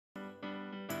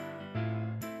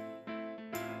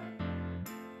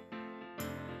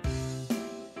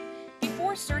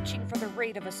before searching for the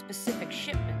rate of a specific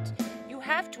shipment, you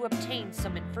have to obtain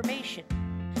some information.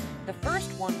 The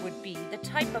first one would be the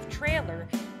type of trailer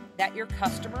that your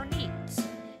customer needs.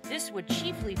 This would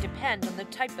chiefly depend on the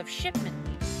type of shipment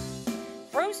needed.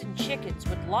 Frozen chickens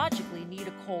would logically need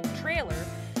a cold trailer,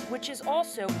 which is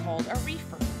also called a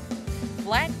reefer.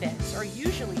 Flatbeds are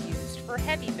usually used for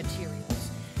heavy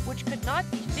materials, which could not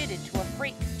be fitted to a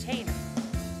freight container.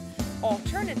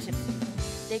 Alternatively,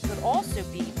 they could also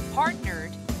be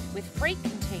partnered with freight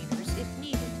containers if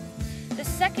needed. The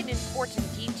second important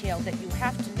detail that you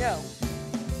have to know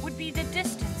would be the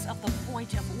distance of the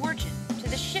point of origin to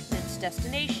the shipment's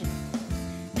destination.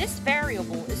 This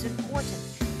variable is important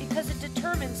because it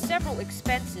determines several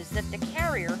expenses that the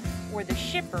carrier or the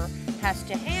shipper has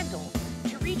to handle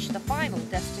to reach the final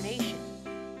destination.